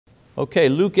Okay,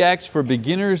 Luke Acts for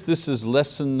Beginners. This is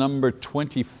lesson number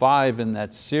 25 in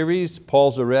that series,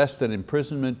 Paul's Arrest and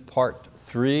Imprisonment, part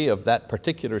 3 of that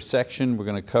particular section. We're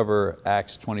going to cover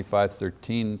Acts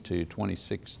 25:13 to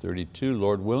 26:32,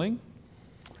 Lord willing.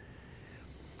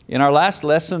 In our last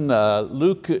lesson,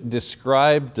 Luke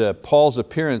described Paul's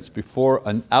appearance before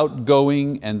an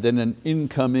outgoing and then an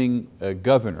incoming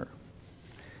governor.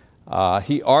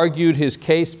 He argued his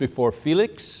case before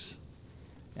Felix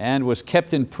and was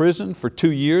kept in prison for 2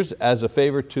 years as a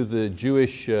favor to the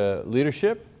Jewish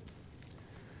leadership.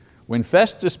 When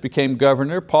Festus became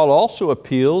governor, Paul also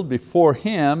appealed before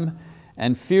him,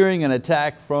 and fearing an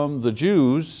attack from the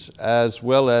Jews as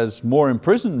well as more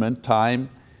imprisonment time,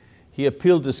 he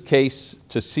appealed his case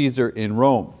to Caesar in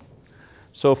Rome.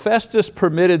 So Festus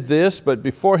permitted this, but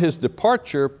before his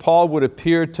departure, Paul would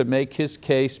appear to make his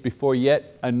case before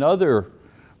yet another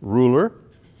ruler.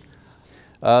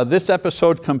 This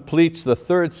episode completes the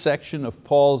third section of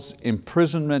Paul's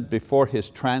imprisonment before his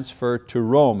transfer to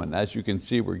Rome. And as you can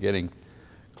see, we're getting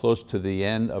close to the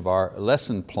end of our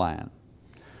lesson plan.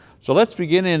 So let's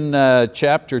begin in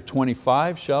chapter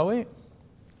 25, shall we?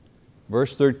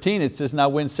 Verse 13, it says, "Now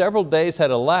when several days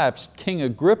had elapsed, King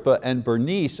Agrippa and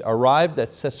Bernice arrived at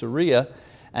Caesarea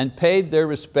and paid their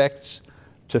respects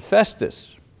to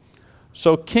Festus."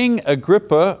 So King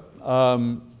Agrippa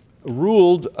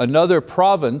ruled another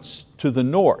province to the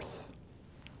north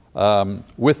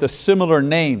with a similar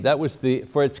name. That was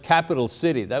for its capital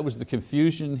city. That was the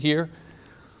confusion here.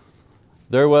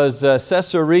 There was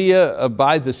Caesarea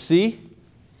by the sea,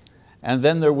 and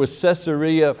then there was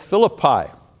Caesarea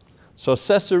Philippi. So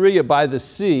Caesarea by the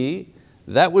sea,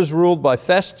 that was ruled by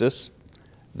Festus,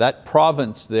 that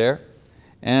province there,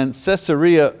 and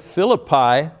Caesarea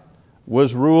Philippi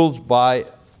was ruled by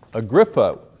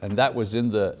Agrippa, and that was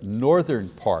in the northern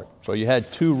part. So you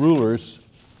had two rulers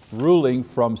ruling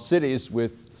from cities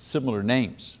with similar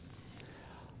names.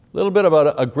 A little bit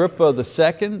about Agrippa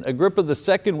II. Agrippa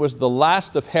II was the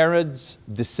last of Herod's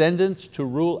descendants to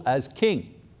rule as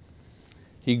king.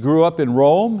 He grew up in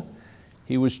Rome.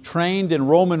 He was trained in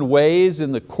Roman ways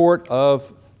in the court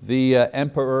of the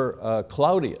Emperor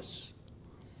Claudius.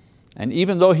 And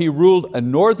even though he ruled a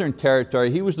northern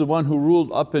territory, he was the one who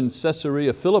ruled up in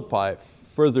Caesarea Philippi,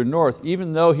 further north.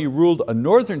 Even though he ruled a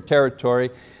northern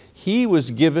territory, he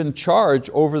was given charge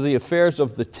over the affairs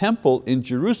of the temple in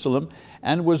Jerusalem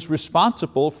and was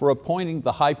responsible for appointing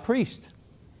the high priest.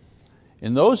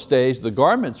 In those days, the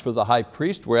garments for the high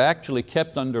priest were actually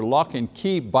kept under lock and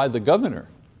key by the governor.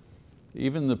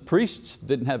 Even the priests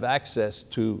didn't have access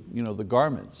to the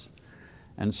garments.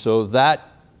 And so that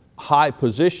high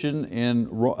position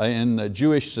in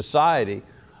Jewish society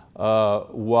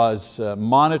was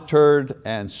monitored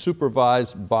and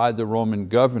supervised by the Roman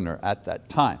governor at that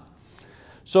time.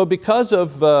 So because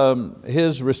of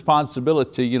his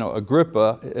responsibility,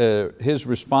 Agrippa, his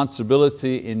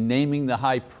responsibility in naming the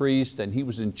high priest, and he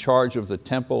was in charge of the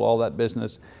temple, all that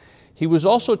business, he was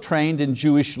also trained in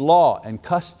Jewish law and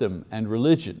custom and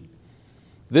religion.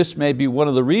 This may be one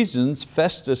of the reasons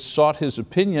Festus sought his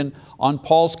opinion on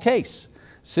Paul's case.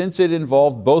 Since it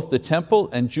involved both the temple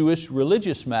and Jewish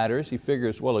religious matters, he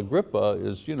figures, well, Agrippa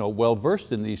is well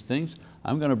versed in these things,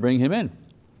 I'm going to bring him in.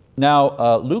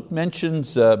 Now, Luke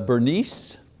mentions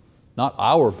Bernice, not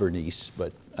our Bernice,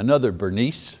 but another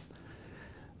Bernice.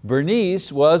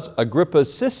 Bernice was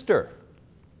Agrippa's sister.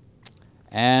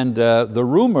 And the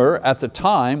rumor at the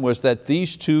time was that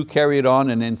these two carried on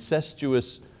an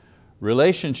incestuous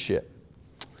relationship.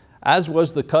 As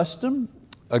was the custom,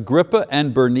 Agrippa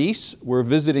and Bernice were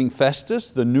visiting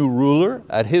Festus, the new ruler,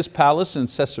 at his palace in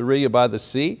Caesarea by the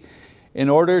sea in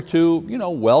order to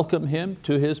welcome him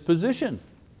to his position.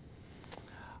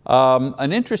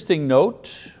 An interesting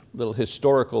note, little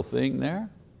historical thing there,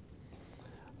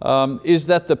 is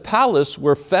that the palace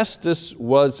where Festus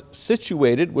was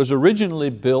situated was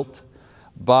originally built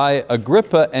by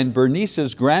Agrippa and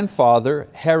Bernice's grandfather,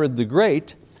 Herod the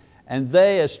Great, and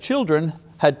they as children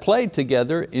had played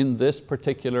together in this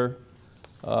particular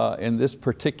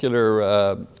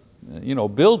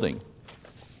building.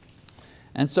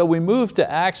 And so we move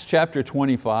to Acts chapter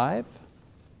 25,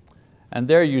 and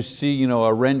there you see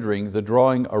a rendering, the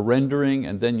drawing, a rendering,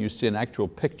 and then you see an actual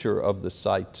picture of the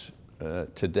site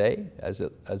today, as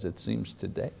it seems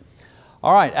today.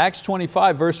 All right, Acts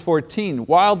 25, verse 14.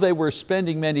 "While they were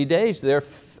spending many days there,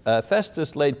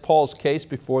 Festus laid Paul's case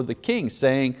before the king,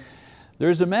 saying, 'There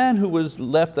is a man who was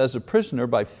left as a prisoner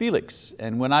by Felix,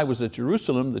 and when I was at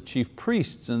Jerusalem, the chief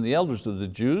priests and the elders of the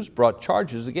Jews brought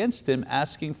charges against him,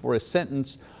 asking for a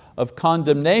sentence of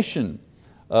condemnation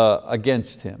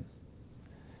against him.'"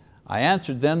 I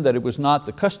answered them that it was not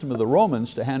the custom of the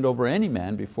Romans to hand over any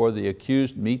man before the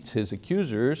accused meets his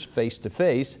accusers face to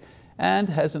face and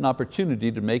has an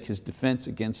opportunity to make his defense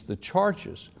against the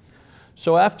charges.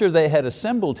 So after they had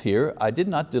assembled here, I did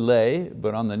not delay,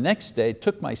 but on the next day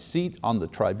took my seat on the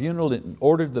tribunal and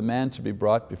ordered the man to be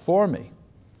brought before me.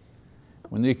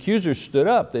 When the accusers stood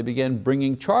up, they began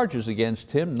bringing charges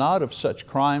against him, not of such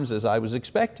crimes as I was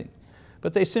expecting,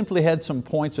 but they simply had some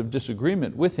points of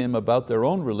disagreement with him about their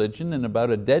own religion and about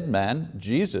a dead man,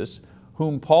 Jesus,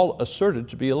 whom Paul asserted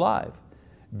to be alive.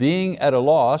 Being at a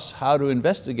loss how to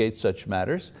investigate such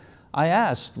matters, I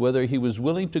asked whether he was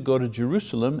willing to go to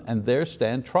Jerusalem and there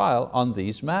stand trial on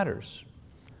these matters.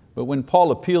 But when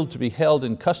Paul appealed to be held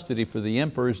in custody for the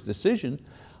emperor's decision,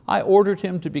 I ordered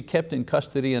him to be kept in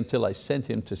custody until I sent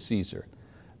him to Caesar.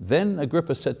 Then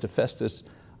Agrippa said to Festus,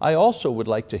 I also would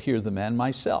like to hear the man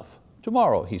myself.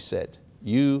 Tomorrow, he said,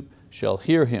 you shall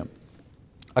hear him.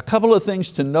 A couple of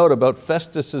things to note about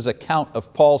Festus's account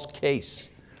of Paul's case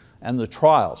and the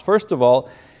trials. First of all,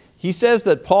 he says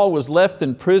that Paul was left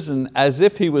in prison as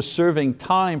if he was serving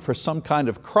time for some kind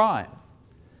of crime,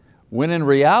 when in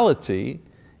reality,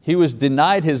 he was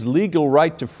denied his legal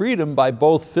right to freedom by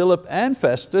both Philip and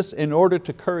Festus in order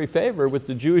to curry favor with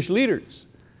the Jewish leaders.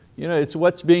 It's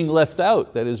what's being left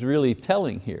out that is really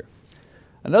telling here.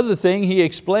 Another thing, he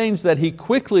explains that he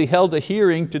quickly held a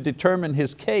hearing to determine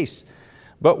his case,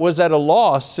 but was at a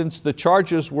loss since the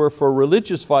charges were for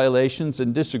religious violations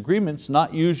and disagreements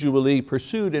not usually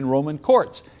pursued in Roman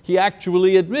courts. He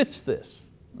actually admits this.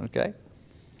 Okay?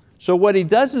 So what he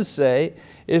doesn't say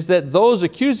is that those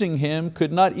accusing him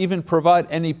could not even provide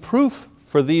any proof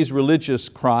for these religious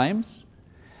crimes,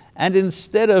 and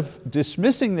instead of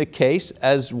dismissing the case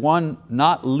as one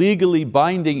not legally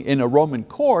binding in a Roman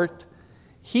court,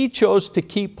 he chose to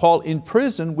keep Paul in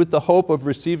prison with the hope of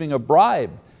receiving a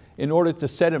bribe in order to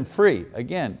set him free.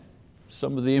 Again,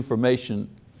 some of the information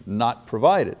not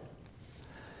provided.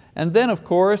 And then of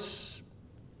course,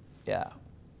 let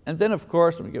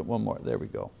me get one more, there we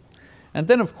go. And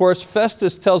then of course,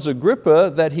 Festus tells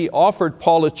Agrippa that he offered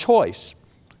Paul a choice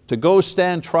to go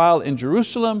stand trial in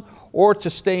Jerusalem or to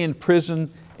stay in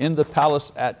prison in the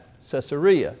palace at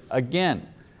Caesarea. Again,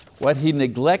 what he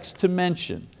neglects to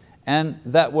mention,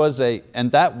 there was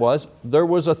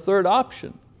a third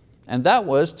option, and that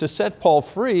was to set Paul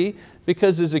free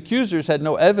because his accusers had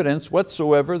no evidence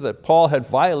whatsoever that Paul had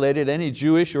violated any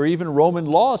Jewish or even Roman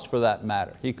laws for that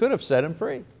matter. He could have set him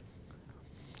free.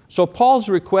 So Paul's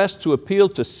request to appeal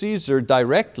to Caesar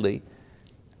directly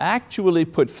actually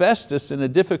put Festus in a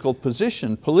difficult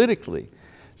position politically,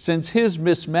 since his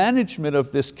mismanagement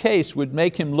of this case would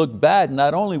make him look bad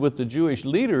not only with the Jewish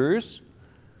leaders,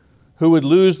 who would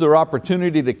lose their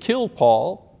opportunity to kill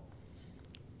Paul,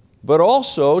 but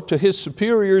also to his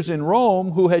superiors in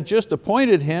Rome who had just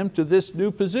appointed him to this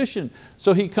new position.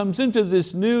 So he comes into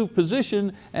this new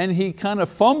position and he kind of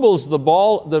fumbles the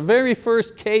ball. The very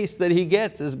first case that he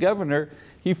gets as governor,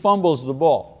 he fumbles the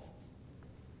ball.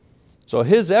 So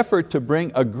his effort to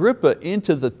bring Agrippa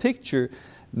into the picture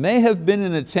may have been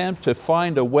an attempt to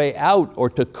find a way out or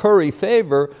to curry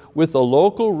favor with a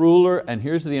local ruler, and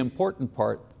here's the important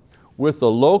part, with a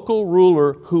local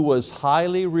ruler who was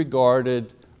highly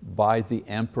regarded by the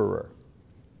emperor.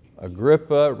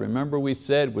 Agrippa, remember we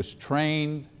said, was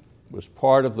trained, was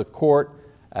part of the court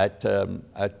at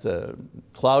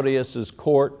Claudius's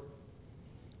court.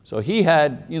 So he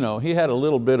had a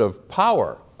little bit of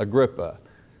power, Agrippa,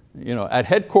 at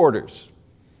headquarters.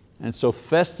 And so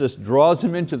Festus draws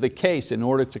him into the case in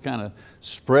order to kind of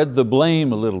spread the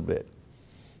blame a little bit.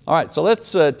 All right, so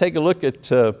let's take a look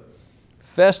at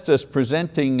Festus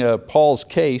presenting Paul's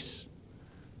case,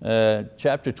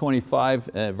 chapter 25,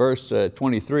 verse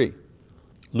 23.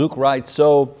 Luke writes,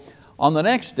 so on the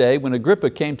next day when Agrippa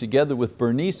came together with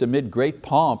Bernice amid great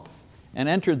pomp and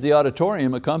entered the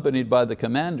auditorium accompanied by the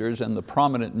commanders and the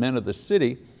prominent men of the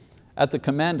city, at the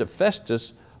command of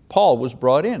Festus, Paul was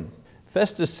brought in.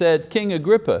 Festus said, King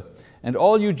Agrippa, and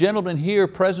all you gentlemen here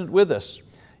present with us,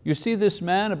 you see this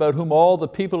man about whom all the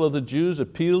people of the Jews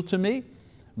appealed to me,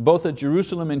 both at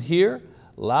Jerusalem and here,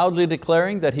 loudly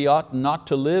declaring that he ought not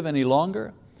to live any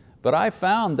longer. But I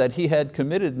found that he had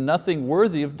committed nothing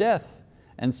worthy of death,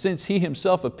 and since he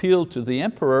himself appealed to the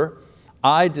emperor,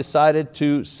 I decided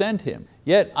to send him.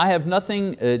 Yet I have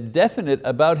nothing definite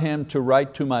about him to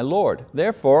write to my Lord.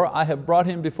 Therefore I have brought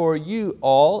him before you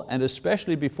all, and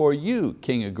especially before you,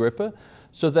 King Agrippa,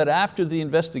 so that after the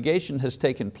investigation has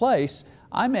taken place,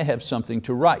 I may have something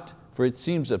to write. For it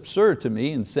seems absurd to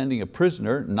me in sending a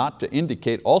prisoner not to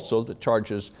indicate also the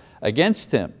charges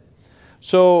against him.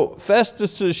 So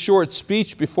Festus's short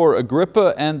speech before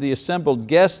Agrippa and the assembled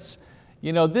guests,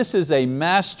 this is a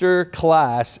master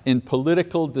class in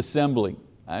political dissembling.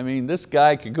 I mean, this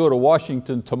guy could go to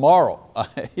Washington tomorrow.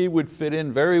 He would fit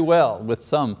in very well with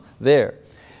some there.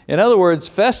 In other words,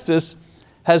 Festus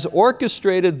has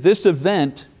orchestrated this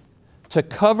event to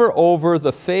cover over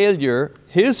the failure,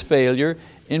 his failure,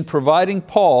 in providing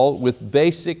Paul with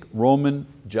basic Roman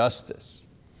justice.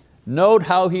 Note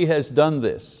how he has done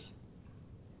this.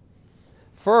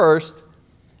 First,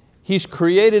 he's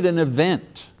created an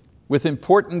event with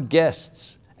important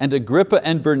guests and Agrippa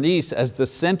and Bernice as the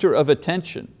center of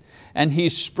attention. And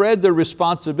he's spread the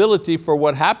responsibility for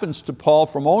what happens to Paul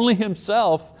from only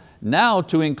himself now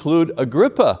to include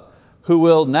Agrippa, who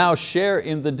will now share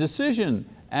in the decision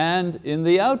and in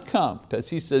the outcome. Because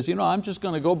he says, I'm just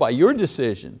going to go by your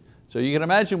decision. So you can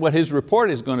imagine what his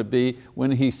report is going to be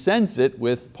when he sends it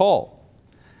with Paul.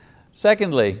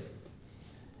 Secondly,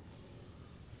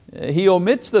 he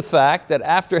omits the fact that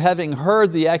after having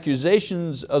heard the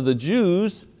accusations of the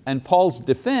Jews and Paul's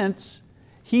defense,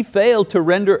 he failed to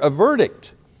render a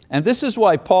verdict. And this is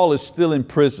why Paul is still in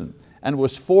prison and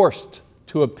was forced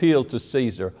to appeal to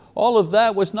Caesar. All of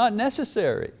that was not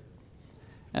necessary.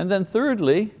 And then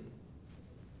thirdly,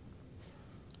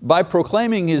 by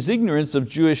proclaiming his ignorance of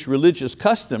Jewish religious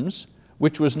customs,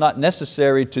 which was not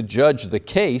necessary to judge the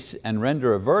case and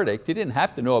render a verdict. He didn't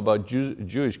have to know about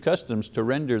Jewish customs to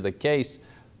render the case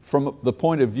from the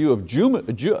point of view of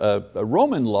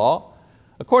Roman law.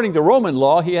 According to Roman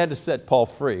law, he had to set Paul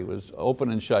free. It was an open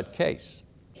and shut case.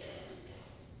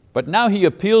 But now he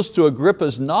appeals to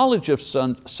Agrippa's knowledge of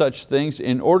such things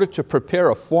in order to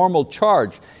prepare a formal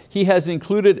charge. He has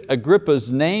included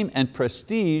Agrippa's name and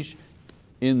prestige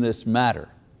in this matter.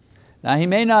 Now he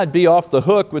may not be off the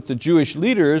hook with the Jewish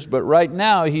leaders, but right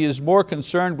now he is more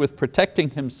concerned with protecting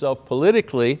himself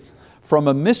politically from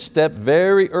a misstep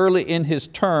very early in his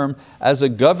term as a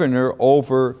governor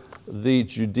over the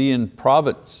Judean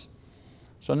province.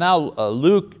 So now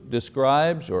Luke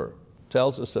describes or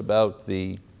tells us about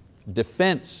the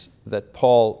defense that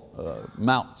Paul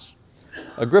mounts.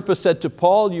 Agrippa said to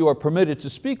Paul, "You are permitted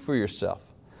to speak for yourself."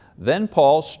 Then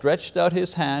Paul stretched out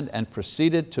his hand and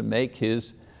proceeded to make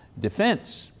his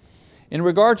defense. "In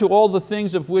regard to all the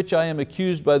things of which I am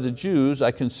accused by the Jews, I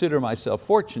consider myself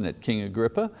fortunate, King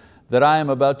Agrippa, that I am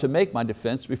about to make my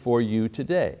defense before you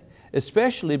today,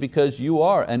 especially because you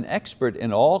are an expert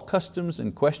in all customs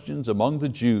and questions among the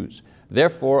Jews.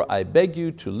 Therefore, I beg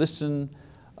you to listen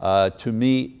to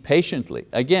me patiently."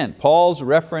 Again, Paul's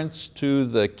reference to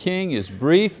the king is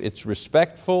brief, it's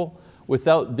respectful,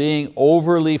 without being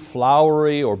overly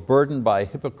flowery or burdened by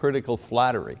hypocritical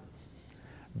flattery.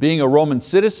 Being a Roman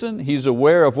citizen, he's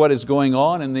aware of what is going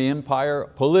on in the empire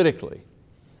politically.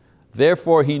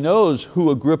 Therefore, he knows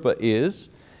who Agrippa is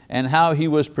and how he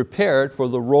was prepared for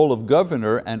the role of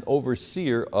governor and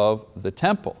overseer of the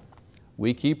temple.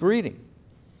 We keep reading.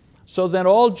 "So then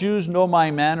all Jews know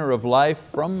my manner of life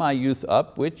from my youth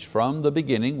up, which from the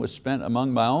beginning was spent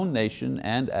among my own nation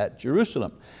and at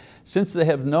Jerusalem, since they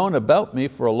have known about me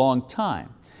for a long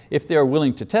time, if they are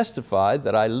willing to testify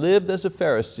that I lived as a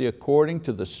Pharisee according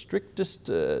to the strictest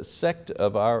sect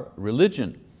of our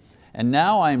religion. And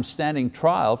now I am standing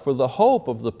trial for the hope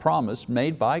of the promise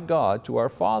made by God to our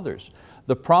fathers,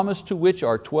 the promise to which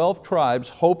our 12 tribes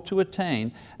hope to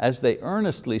attain as they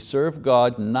earnestly serve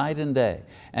God night and day.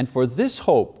 And for this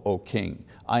hope, O King,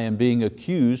 I am being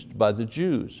accused by the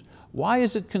Jews. Why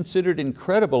is it considered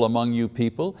incredible among you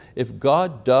people if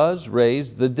God does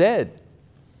raise the dead?"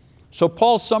 So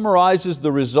Paul summarizes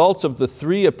the results of the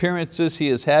 3 appearances he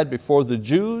has had before the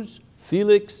Jews,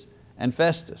 Felix, and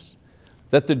Festus.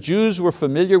 That the Jews were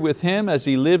familiar with him as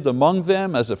he lived among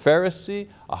them as a Pharisee,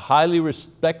 a highly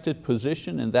respected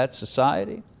position in that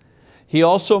society. He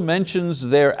also mentions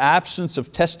their absence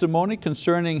of testimony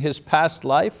concerning his past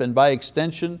life and by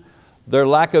extension, their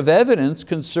lack of evidence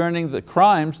concerning the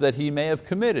crimes that he may have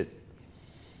committed.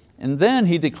 And then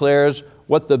he declares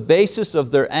what the basis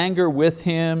of their anger with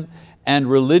him and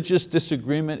religious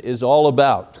disagreement is all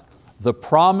about: the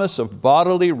promise of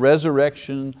bodily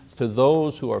resurrection to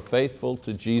those who are faithful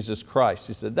to Jesus Christ.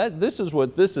 He said, this is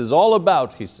what this is all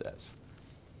about, he says.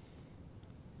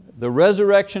 The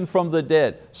resurrection from the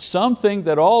dead, something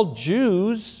that all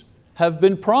Jews have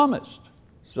been promised.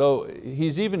 So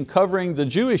he's even covering the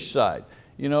Jewish side,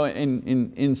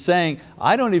 in saying,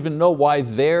 I don't even know why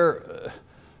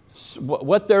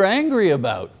what they're angry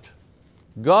about.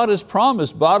 God has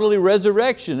promised bodily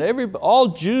resurrection. All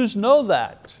Jews know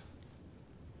that.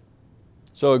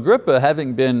 So Agrippa,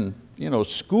 having been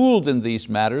schooled in these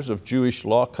matters of Jewish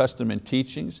law, custom, and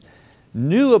teachings,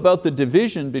 knew about the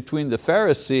division between the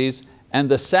Pharisees and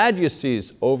the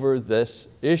Sadducees over this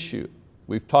issue.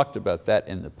 We've talked about that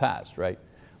in the past, right?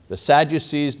 The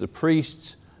Sadducees, the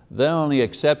priests, they only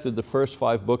accepted the first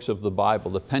 5 books of the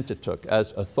Bible, the Pentateuch,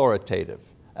 as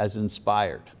authoritative, as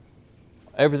inspired.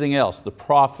 Everything else, the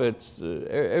prophets,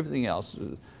 everything else,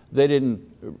 they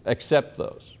didn't accept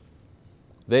those.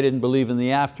 They didn't believe in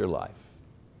the afterlife.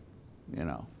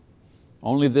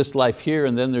 Only this life here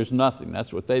and then there's nothing.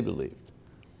 That's what they believed.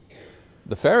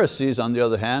 The Pharisees, on the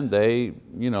other hand, the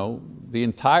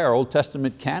entire Old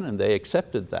Testament canon, they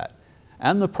accepted that.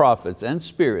 And the prophets and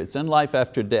spirits and life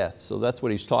after death. So that's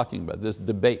what he's talking about, this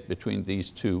debate between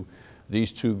these two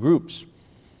groups.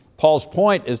 Paul's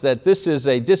point is that this is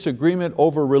a disagreement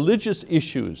over religious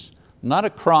issues, not a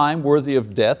crime worthy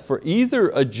of death for either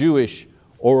a Jewish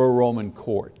or a Roman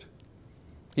court.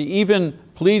 He even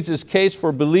pleads his case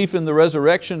for belief in the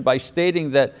resurrection by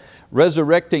stating that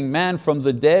resurrecting man from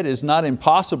the dead is not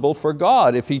impossible for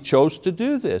God if He chose to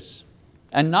do this,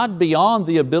 and not beyond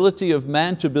the ability of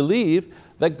man to believe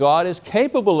that God is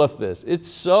capable of this. It's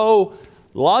so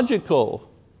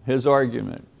logical, his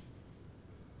argument.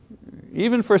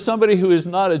 Even for somebody who is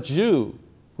not a Jew,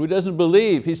 who doesn't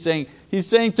believe, he's saying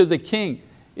to the king,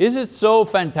 is it so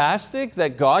fantastic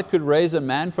that God could raise a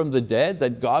man from the dead,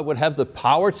 that God would have the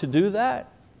power to do that?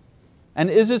 And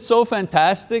is it so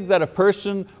fantastic that a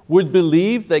person would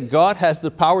believe that God has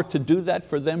the power to do that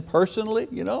for them personally?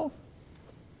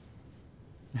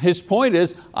 His point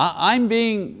is, I'm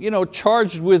being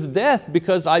charged with death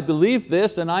because I believe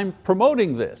this and I'm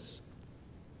promoting this.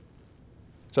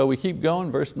 So we keep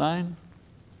going, verse 9.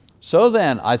 So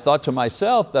then I thought to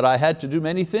myself that I had to do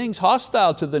many things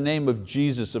hostile to the name of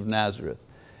Jesus of Nazareth.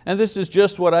 And this is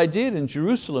just what I did in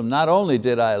Jerusalem. Not only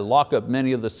did I lock up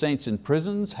many of the saints in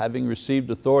prisons, having received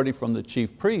authority from the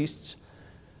chief priests,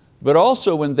 but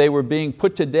also when they were being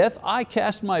put to death, I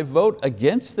cast my vote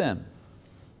against them.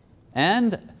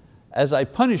 And as I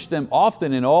punished them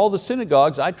often in all the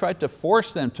synagogues, I tried to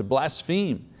force them to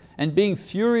blaspheme. And being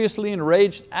furiously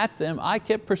enraged at them, I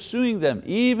kept pursuing them,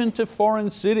 even to foreign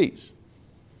cities.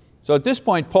 So at this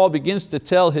point, Paul begins to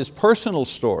tell his personal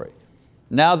story.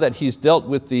 Now that he's dealt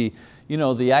with the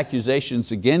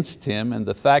accusations against him and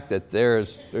the fact that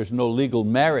there's no legal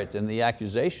merit in the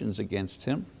accusations against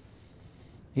him,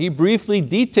 he briefly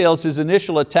details his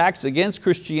initial attacks against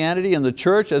Christianity and the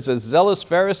church as a zealous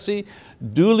Pharisee,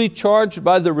 duly charged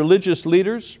by the religious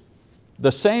leaders,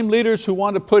 the same leaders who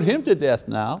want to put him to death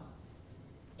now.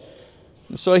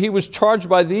 So he was charged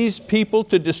by these people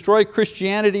to destroy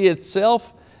Christianity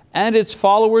itself and its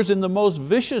followers in the most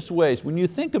vicious ways. When you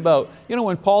think about,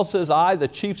 when Paul says, I, the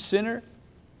chief sinner,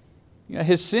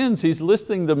 his sins, he's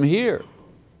listing them here.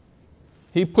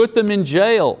 He put them in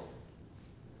jail.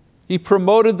 He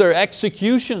promoted their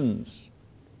executions.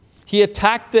 He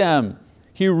attacked them.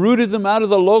 He rooted them out of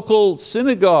the local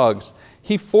synagogues.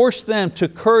 He forced them to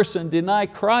curse and deny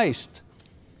Christ.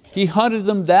 He hunted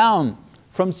them down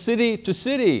from city to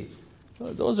city.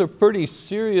 Those are pretty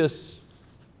serious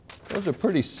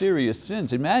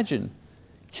sins. Imagine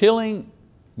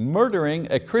murdering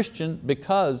a Christian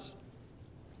because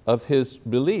of his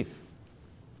belief.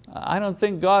 I don't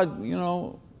think God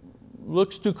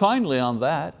looks too kindly on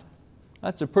that.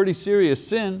 That's a pretty serious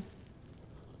sin.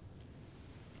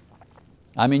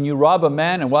 I mean, you rob a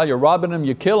man and while you're robbing him,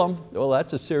 you kill him. Well,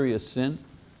 that's a serious sin.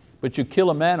 But you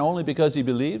kill a man only because he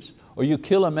believes? Or you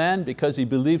kill a man because he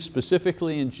believes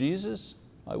specifically in Jesus?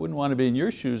 I wouldn't want to be in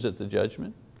your shoes at the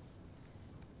judgment.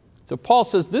 So Paul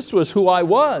says, this was who I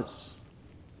was.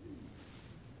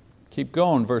 Keep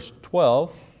going, verse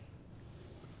 12.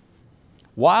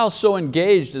 While so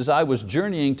engaged as I was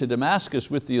journeying to Damascus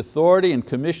with the authority and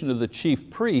commission of the chief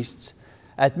priests,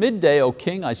 at midday, O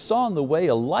king, I saw on the way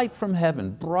a light from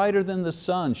heaven, brighter than the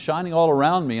sun, shining all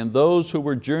around me and those who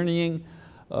were journeying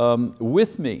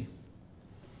with me.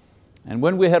 And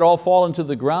when we had all fallen to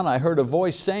the ground, I heard a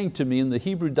voice saying to me in the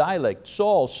Hebrew dialect,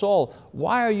 Saul, Saul,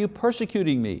 why are you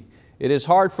persecuting me? It is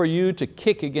hard for you to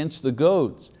kick against the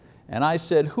goads. And I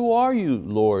said, who are you,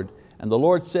 Lord? And the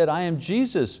Lord said, I am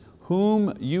Jesus,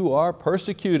 whom you are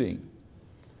persecuting.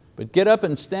 But get up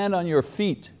and stand on your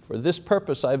feet. For this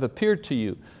purpose I have appeared to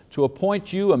you, to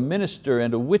appoint you a minister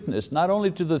and a witness, not only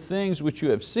to the things which you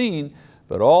have seen,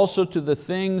 but also to the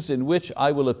things in which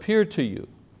I will appear to you,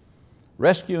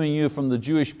 rescuing you from the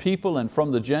Jewish people and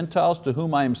from the Gentiles to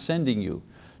whom I am sending you,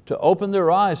 to open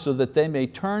their eyes so that they may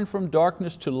turn from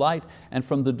darkness to light and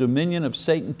from the dominion of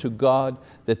Satan to God,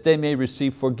 that they may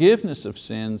receive forgiveness of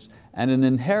sins and an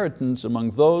inheritance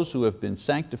among those who have been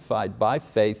sanctified by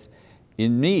faith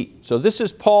in me. So this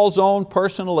is Paul's own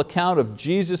personal account of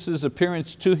Jesus'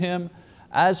 appearance to him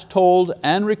as told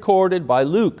and recorded by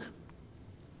Luke.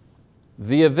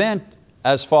 The event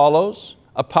as follows: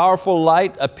 a powerful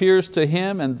light appears to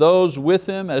him and those with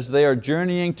him as they are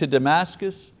journeying to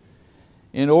Damascus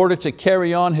in order to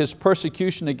carry on his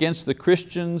persecution against the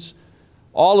Christians.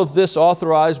 All of this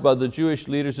authorized by the Jewish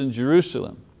leaders in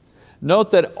Jerusalem.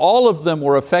 Note that all of them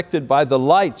were affected by the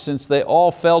light, since they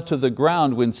all fell to the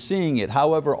ground when seeing it.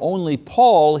 However, only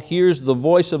Paul hears the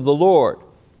voice of the Lord.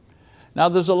 Now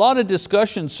there's a lot of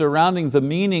discussion surrounding the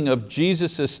meaning of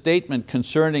Jesus' statement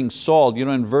concerning Saul. You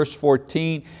know, in verse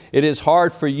 14, it is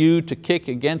hard for you to kick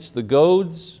against the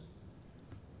goads.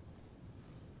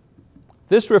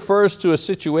 This refers to a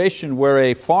situation where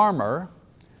a farmer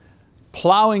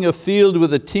plowing a field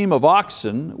with a team of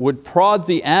oxen would prod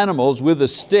the animals with a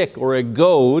stick or a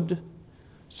goad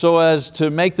so as to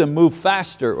make them move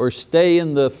faster or stay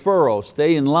in the furrow,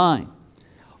 stay in line.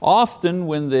 Often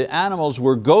when the animals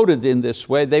were goaded in this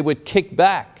way, they would kick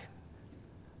back.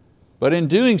 But in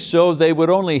doing so, they would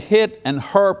only hit and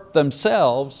hurt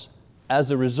themselves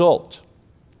as a result.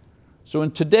 So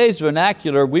in today's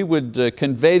vernacular, we would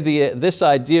convey this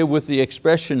idea with the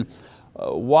expression,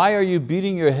 why are you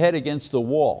beating your head against the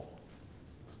wall?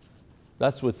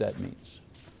 That's what that means.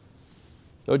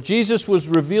 So Jesus was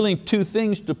revealing two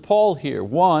things to Paul here.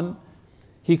 One,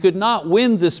 he could not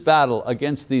win this battle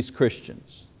against these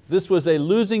Christians. This was a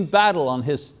losing battle on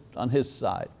his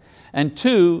side. And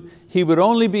two, he would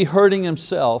only be hurting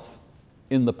himself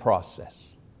in the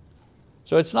process.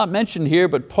 So it's not mentioned here,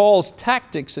 but Paul's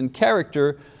tactics and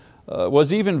character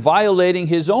was even violating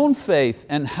his own faith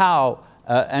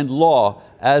and law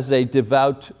as a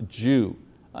devout Jew.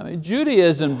 I mean,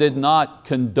 Judaism did not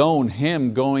condone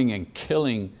him going and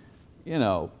killing,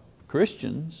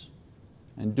 Christians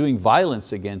and doing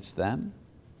violence against them.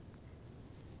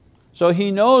 So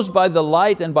he knows by the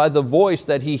light and by the voice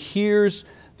that he hears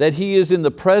that he is in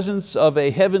the presence of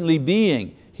a heavenly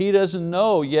being. He doesn't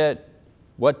know yet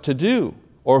what to do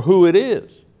or who it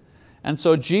is. And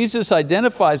so Jesus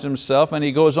identifies himself, and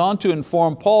he goes on to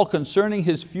inform Paul concerning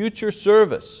his future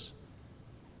service.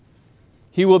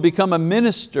 He will become a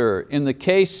minister in the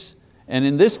case, and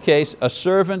in this case, a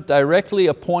servant directly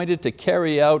appointed to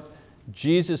carry out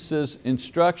Jesus'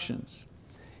 instructions.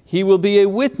 He will be a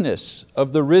witness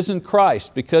of the risen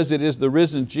Christ, because it is the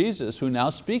risen Jesus who now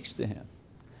speaks to him.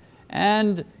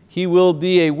 And he will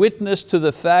be a witness to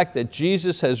the fact that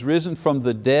Jesus has risen from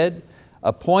the dead,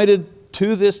 appointed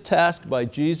to this task by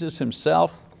Jesus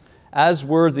himself, as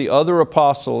were the other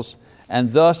apostles,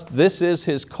 and thus this is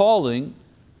his calling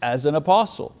as an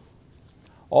apostle.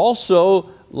 Also,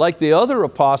 like the other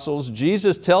apostles,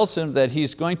 Jesus tells him that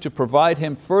he's going to provide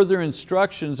him further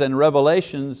instructions and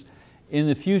revelations in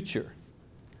the future.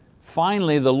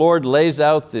 Finally, the Lord lays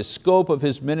out the scope of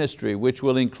his ministry, which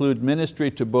will include ministry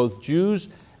to both Jews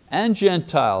and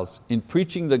Gentiles in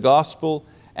preaching the gospel,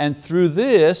 and through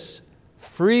this,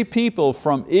 free people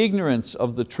from ignorance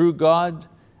of the true God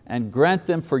and grant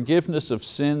them forgiveness of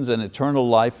sins and eternal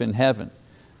life in heaven.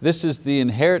 This is the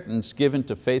inheritance given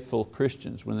to faithful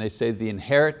Christians. When they say the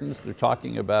inheritance, they're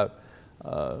talking about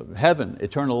heaven,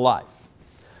 eternal life.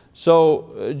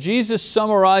 So Jesus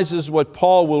summarizes what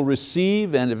Paul will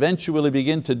receive and eventually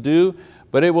begin to do,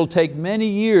 but it will take many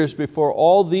years before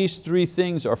all these three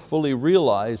things are fully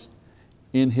realized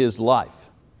in his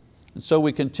life. And so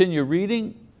we continue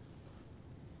reading.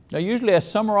 Now usually I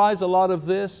summarize a lot of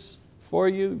this for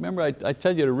you. Remember I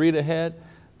tell you to read ahead,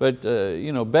 but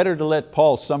better to let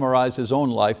Paul summarize his own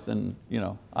life than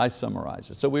I summarize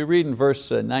it. So we read in verse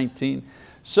 19,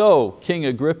 "So, King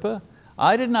Agrippa,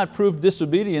 I did not prove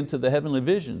disobedient to the heavenly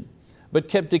vision, but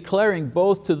kept declaring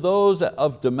both to those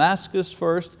of Damascus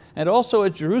first, and also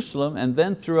at Jerusalem, and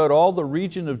then throughout all the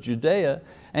region of Judea,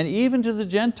 and even to the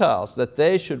Gentiles, that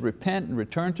they should repent and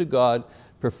return to God,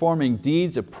 performing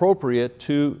deeds appropriate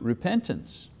to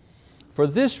repentance. For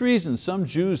this reason, some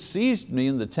Jews seized me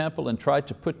in the temple and tried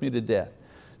to put me to death.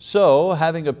 So,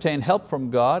 having obtained help from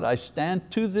God, I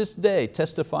stand to this day,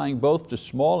 testifying both to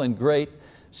small and great,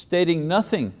 stating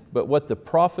nothing but what the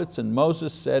prophets and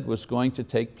Moses said was going to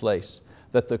take place,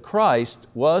 that the Christ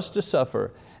was to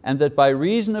suffer, and that by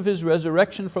reason of his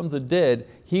resurrection from the dead,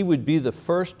 he would be the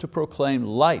first to proclaim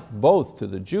light both to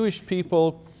the Jewish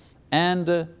people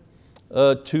and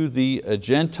to the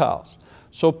Gentiles."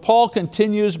 So Paul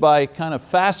continues by kind of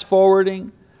fast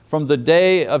forwarding from the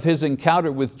day of his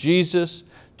encounter with Jesus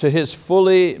to his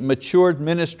fully matured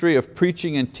ministry of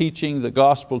preaching and teaching the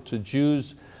gospel to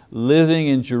Jews living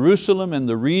in Jerusalem and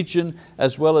the region,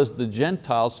 as well as the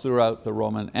Gentiles throughout the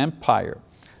Roman Empire.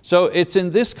 So it's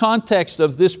in this context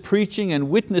of this preaching and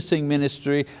witnessing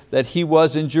ministry that he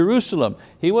was in Jerusalem.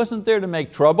 He wasn't there to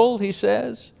make trouble, he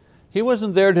says. He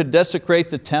wasn't there to desecrate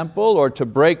the temple or to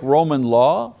break Roman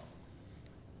law.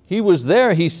 He was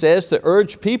there, he says, to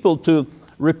urge people to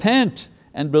repent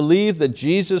and believe that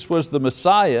Jesus was the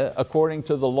Messiah according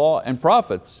to the law and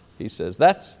prophets, he says.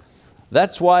 That's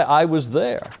why I was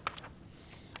there.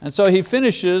 And so he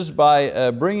finishes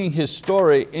by bringing his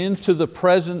story into the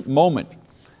present moment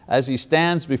as he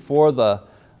stands before the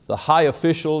high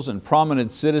officials and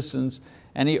prominent citizens,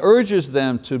 and he urges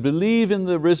them to believe in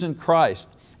the risen Christ.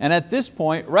 And at this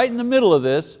point, right in the middle of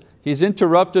this, he's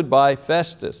interrupted by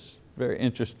Festus. Very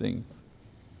interesting.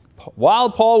 While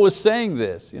Paul was saying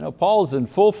this, Paul's in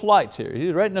full flight here.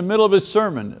 He's right in the middle of his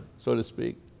sermon, so to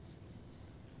speak.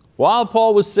 While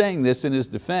Paul was saying this in his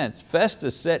defense,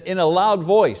 Festus said in a loud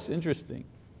voice, interesting,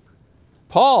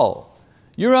 "Paul,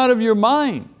 you're out of your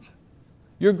mind.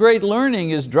 Your great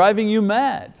learning is driving you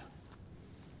mad."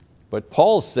 But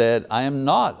Paul said, "I am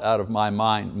not out of my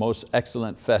mind, most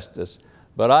excellent Festus,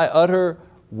 but I utter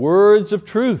words of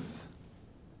truth.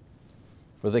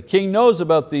 For the king knows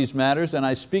about these matters, and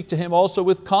I speak to him also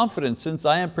with confidence, since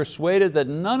I am persuaded that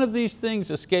none of these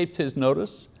things escaped his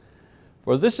notice.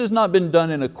 For this has not been done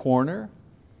in a corner.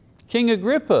 King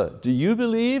Agrippa, do you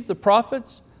believe the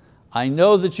prophets? I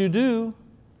know that you do."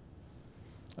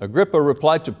 Agrippa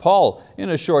replied to Paul, "In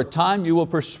a short time you will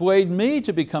persuade me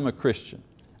to become a Christian."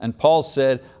 And Paul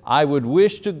said, "I would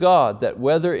wish to God that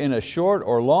whether in a short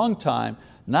or long time,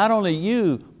 not only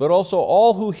you, but also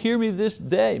all who hear me this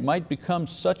day might become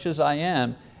such as I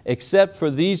am, except for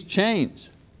these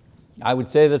chains." I would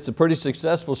say that's a pretty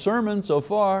successful sermon so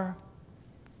far.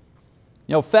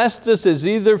 Festus is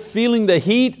either feeling the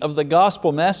heat of the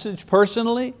gospel message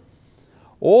personally,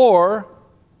 or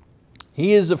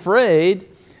he is afraid,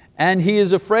 and he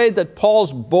is afraid that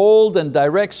Paul's bold and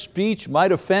direct speech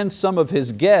might offend some of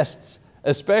his guests,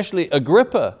 especially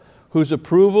Agrippa, whose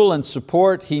approval and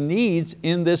support he needs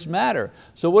in this matter.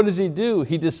 So what does he do?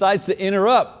 He decides to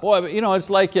interrupt. Boy, it's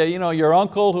like your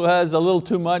uncle who has a little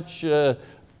too much eggnog.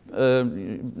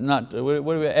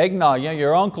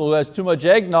 Your uncle who has too much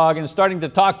eggnog and starting to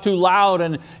talk too loud,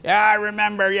 and I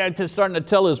remember, starting to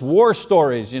tell his war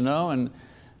stories,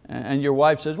 and your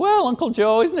wife says, "Well, Uncle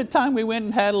Joe, isn't it time we went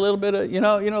and had a little bit of,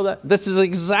 that?" This is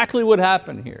exactly what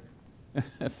happened here.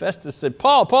 Festus said,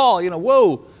 Paul,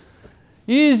 whoa,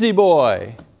 easy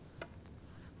boy.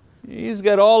 He's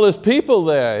got all his people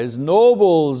there, his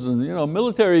nobles and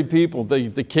military people,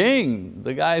 the king,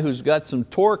 the guy who's got some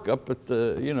torque up at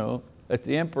the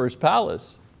emperor's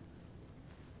palace.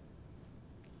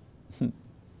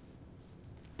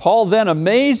 Paul then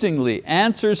amazingly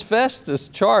answers Festus'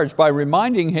 charge by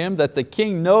reminding him that the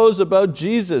king knows about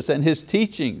Jesus and his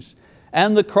teachings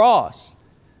and the cross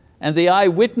and the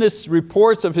eyewitness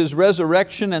reports of his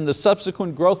resurrection and the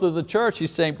subsequent growth of the church. He's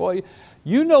saying, boy,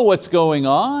 you know what's going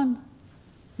on.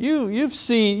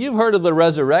 You've heard of the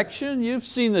resurrection. You've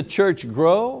seen the church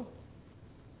grow.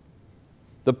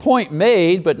 The point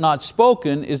made but not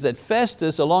spoken is that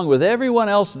Festus, along with everyone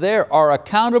else there, are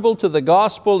accountable to the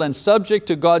gospel and subject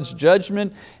to God's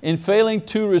judgment in failing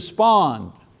to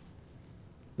respond.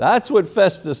 That's what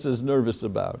Festus is nervous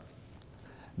about.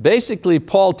 Basically,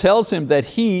 Paul tells him that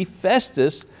he,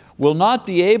 Festus, will not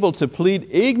be able to plead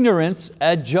ignorance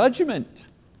at judgment,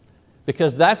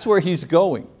 because that's where he's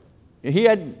going.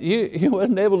 He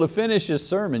wasn't able to finish his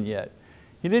sermon yet.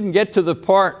 He didn't get to the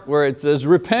part where it says,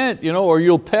 repent, or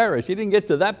you'll perish. He didn't get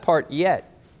to that part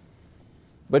yet.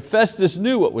 But Festus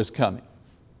knew what was coming.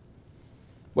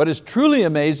 What is truly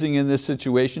amazing in this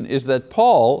situation is that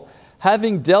Paul,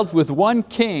 having dealt with one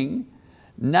king,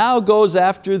 now goes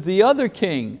after the other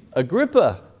king,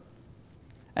 Agrippa.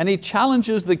 And he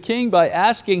challenges the king by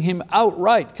asking him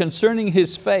outright concerning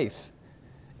his faith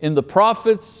in the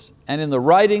prophets and in the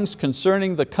writings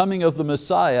concerning the coming of the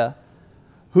Messiah,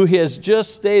 who he has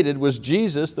just stated was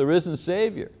Jesus, the risen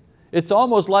Savior. It's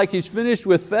almost like he's finished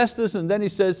with Festus and then he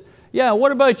says, yeah,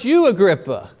 what about you,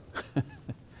 Agrippa?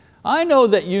 I know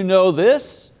that you know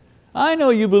this. I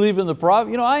know you believe in the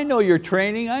prophet. I know your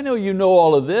training. I know you know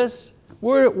all of this.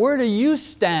 Where do you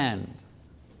stand?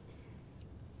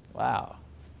 Wow.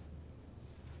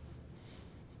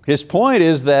 His point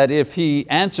is that if he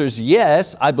answers,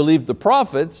 yes, I believe the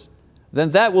prophets,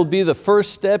 then that will be the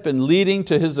first step in leading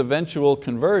to his eventual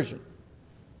conversion.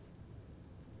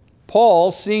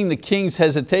 Paul, seeing the king's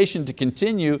hesitation to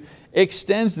continue,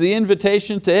 extends the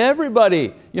invitation to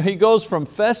everybody. He goes from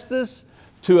Festus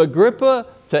to Agrippa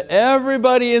to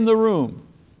everybody in the room.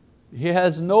 He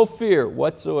has no fear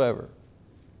whatsoever.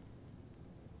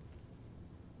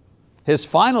 His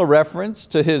final reference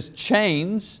to his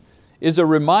chains is a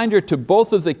reminder to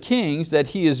both of the kings that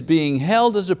he is being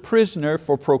held as a prisoner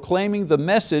for proclaiming the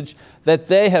message that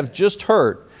they have just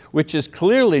heard, which is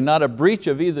clearly not a breach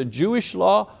of either Jewish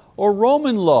law or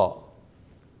Roman law.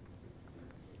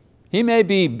 He may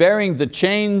be bearing the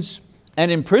chains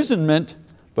and imprisonment,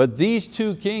 but these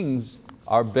two kings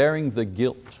are bearing the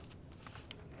guilt.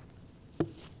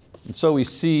 And so we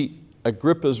see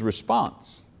Agrippa's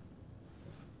response.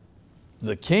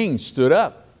 The king stood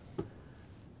up.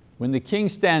 When the king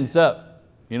stands up,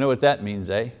 you know what that means,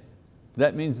 eh?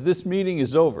 That means this meeting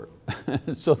is over.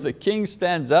 So the king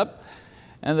stands up,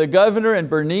 and the governor and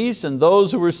Bernice and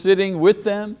those who were sitting with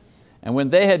them, and when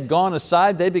they had gone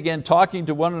aside, they began talking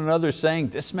to one another, saying,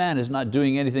 "This man is not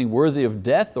doing anything worthy of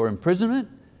death or imprisonment."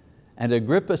 And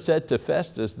Agrippa said to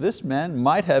Festus, "This man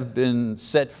might have been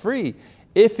set free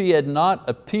if he had not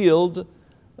appealed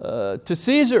to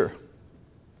Caesar."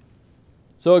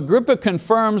 So Agrippa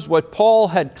confirms what Paul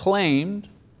had claimed,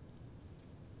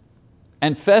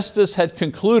 and Festus had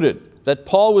concluded that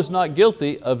Paul was not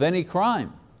guilty of any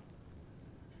crime.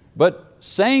 But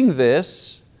saying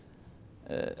this,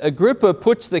 Agrippa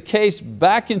puts the case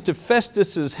back into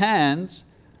Festus's hands,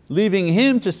 leaving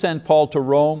him to send Paul to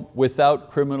Rome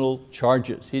without criminal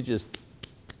charges. He just,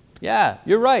 yeah,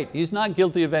 you're right, he's not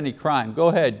guilty of any crime. Go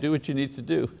ahead, do what you need to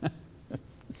do.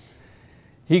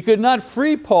 He could not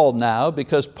free Paul now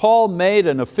because Paul made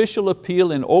an official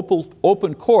appeal in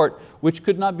open court which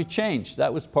could not be changed.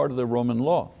 That was part of the Roman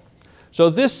law. So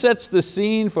this sets the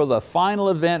scene for the final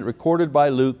event recorded by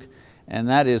Luke, and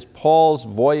that is Paul's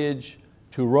voyage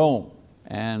to Rome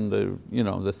and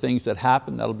the things that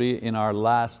happened. That'll be in our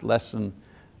last lesson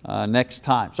next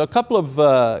time. So a couple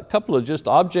of just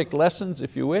object lessons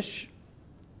if you wish.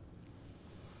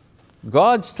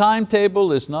 God's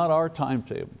timetable is not our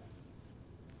timetable.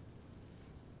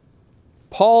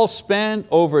 Paul spent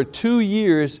over 2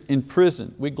 years in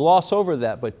prison. We gloss over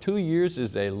that, but 2 years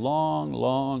is a long,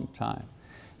 long time.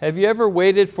 Have you ever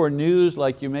waited for news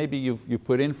like maybe you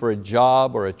put in for a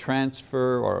job or a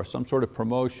transfer or some sort of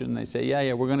promotion? They say,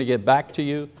 yeah, we're going to get back to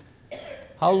you.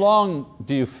 How long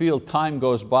do you feel time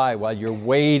goes by while you're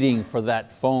waiting for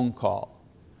that phone call?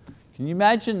 Can you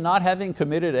imagine not having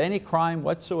committed any crime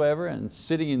whatsoever and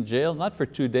sitting in jail, not for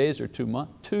 2 days or 2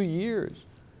 months, 2 years?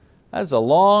 That's a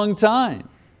long time.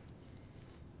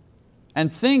 And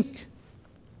think,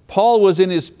 Paul was in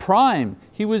his prime.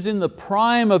 He was in the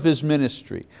prime of his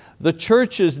ministry. The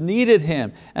churches needed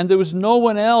him, and there was no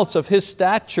one else of his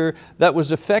stature that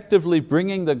was effectively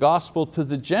bringing the gospel to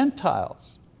the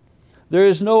Gentiles. There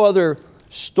is no other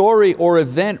story or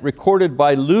event recorded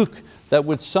by Luke that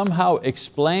would somehow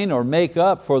explain or make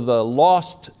up for the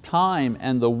lost time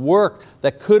and the work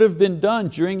that could have been done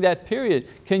during that period.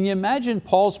 Can you imagine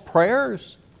Paul's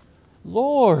prayers?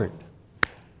 Lord,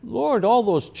 all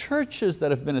those churches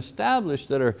that have been established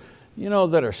that are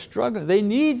struggling, they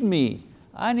need me.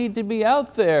 I need to be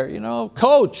out there.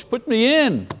 Coach, put me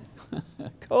in.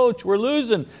 Coach, we're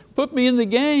losing. Put me in the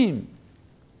game.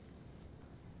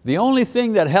 The only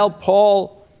thing that helped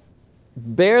Paul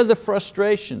bear the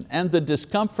frustration and the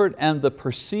discomfort and the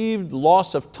perceived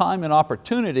loss of time and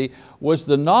opportunity was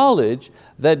the knowledge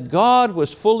that God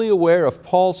was fully aware of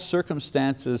Paul's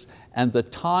circumstances and the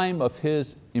time of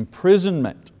his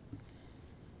imprisonment.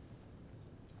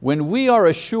 When we are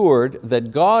assured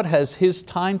that God has His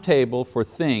timetable for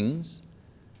things,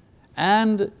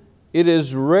 and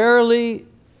it rarely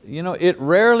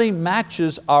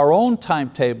matches our own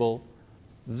timetable,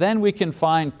 then we can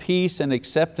find peace and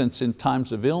acceptance in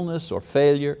times of illness or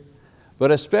failure,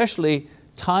 but especially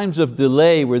times of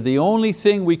delay where the only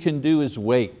thing we can do is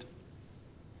wait.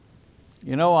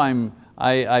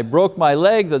 I broke my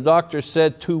leg, the doctor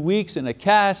said 2 weeks in a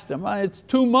cast. It's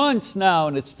 2 months now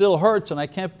and it still hurts and I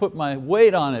can't put my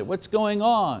weight on it. What's going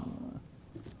on?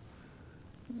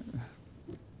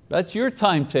 That's your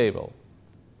timetable.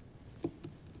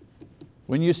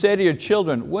 When you say to your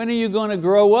children, when are you going to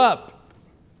grow up?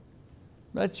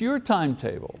 That's your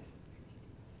timetable.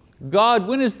 God,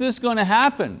 when is this going to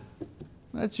happen?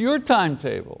 That's your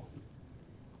timetable.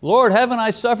 Lord, haven't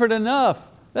I suffered enough?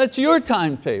 That's your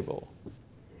timetable.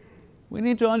 We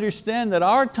need to understand that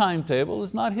our timetable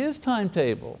is not His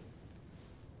timetable.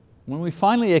 When we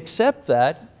finally accept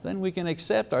that, then we can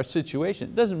accept our situation.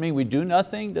 It doesn't mean we do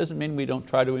nothing, doesn't mean we don't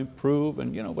try to improve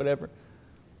and whatever.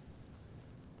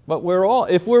 But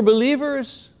if we're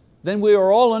believers, then we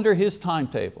are all under His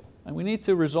timetable. And we need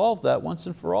to resolve that once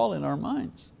and for all in our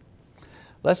minds.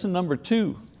 Lesson number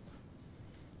 2,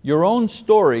 your own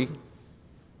story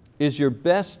is your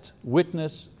best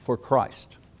witness for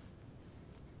Christ.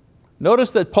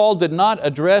 Notice that Paul did not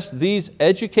address these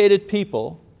educated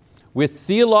people with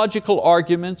theological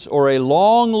arguments or a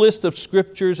long list of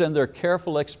scriptures and their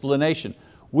careful explanation,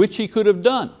 which he could have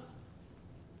done.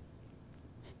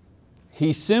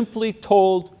 He simply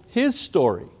told his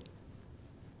story.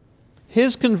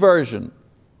 His conversion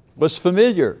was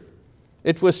familiar,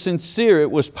 it was sincere, it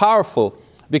was powerful,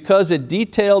 because it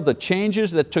detailed the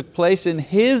changes that took place in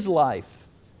his life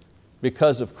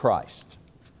because of Christ.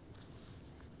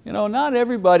 You know, not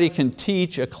everybody can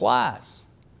teach a class.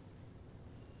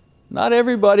 Not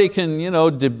everybody can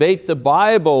debate the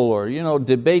Bible or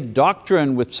debate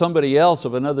doctrine with somebody else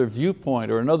of another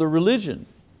viewpoint or another religion.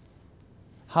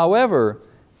 However,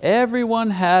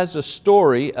 everyone has a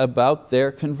story about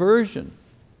their conversion.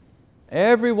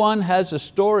 Everyone has a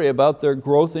story about their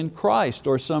growth in Christ,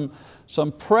 or some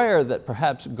prayer that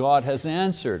perhaps God has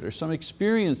answered, or some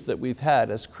experience that we've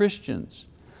had as Christians.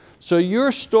 So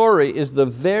your story is the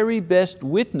very best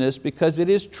witness because it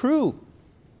is true.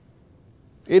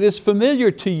 It is familiar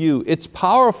to you, it's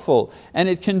powerful, and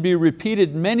it can be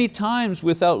repeated many times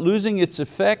without losing its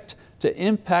effect to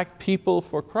impact people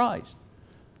for Christ.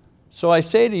 So I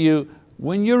say to you,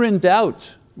 when you're in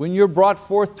doubt, when you're brought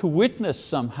forth to witness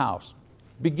somehow,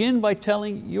 begin by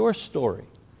telling your story.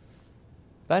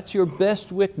 That's your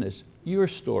best witness, your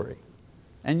story.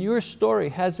 And your story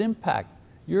has impact.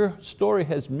 Your story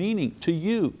has meaning to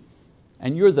you,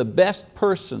 and you're the best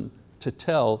person to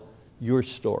tell your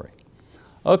story.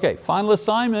 Okay, final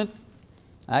assignment,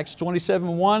 Acts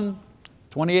 27:1,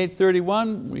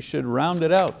 28:31. We should round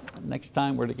it out next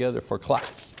time we're together for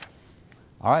class.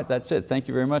 All right, that's it. Thank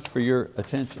you very much for your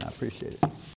attention. I appreciate it.